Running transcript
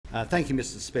Thank you,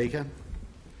 Mr Speaker.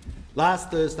 Last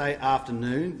Thursday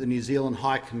afternoon, the New Zealand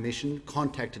High Commission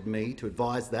contacted me to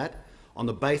advise that, on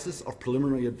the basis of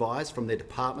preliminary advice from their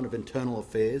Department of Internal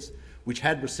Affairs, which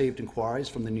had received inquiries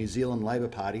from the New Zealand Labor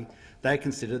Party, they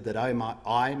considered that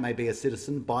I may be a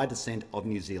citizen by descent of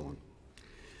New Zealand.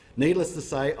 Needless to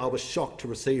say, I was shocked to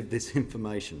receive this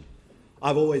information.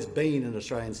 I've always been an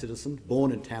Australian citizen,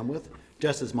 born in Tamworth,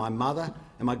 just as my mother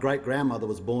and my great-grandmother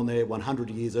was born there 100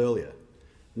 years earlier.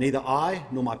 Neither I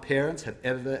nor my parents have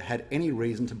ever had any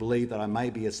reason to believe that I may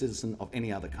be a citizen of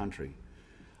any other country.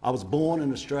 I was born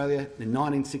in Australia in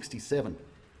 1967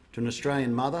 to an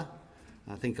Australian mother.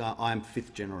 I think I am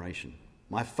fifth generation.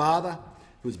 My father,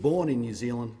 who was born in New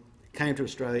Zealand, came to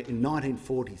Australia in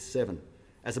 1947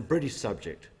 as a British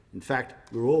subject. In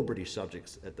fact, we were all British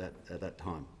subjects at that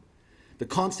time. The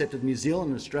concept of New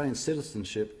Zealand and Australian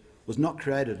citizenship was not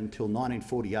created until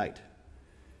 1948.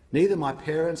 Neither my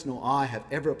parents nor I have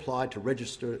ever applied to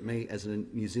register me as a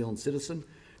New Zealand citizen.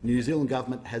 The New Zealand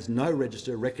government has no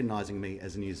register recognising me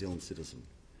as a New Zealand citizen.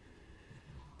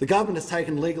 The government has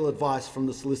taken legal advice from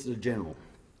the Solicitor General.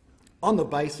 On the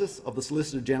basis of the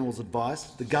Solicitor General's advice,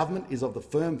 the government is of the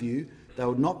firm view they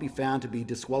would not be found to be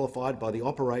disqualified by the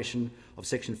operation of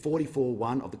Section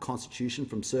 44(1) of the Constitution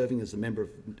from serving as a member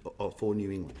for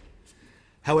New England.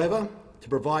 However, to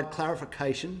provide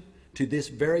clarification to this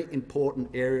very important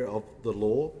area of the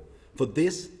law, for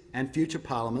this and future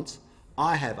parliaments,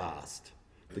 I have asked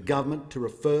the government to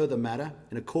refer the matter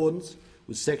in accordance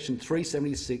with Section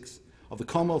 376 of the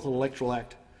Commonwealth Electoral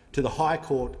Act to the High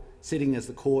Court, sitting as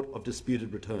the Court of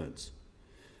Disputed Returns.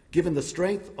 Given the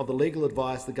strength of the legal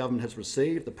advice the government has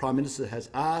received, the Prime Minister has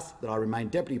asked that I remain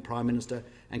Deputy Prime Minister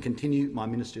and continue my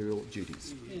ministerial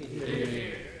duties.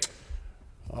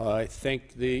 I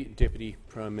thank the Deputy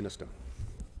Prime Minister.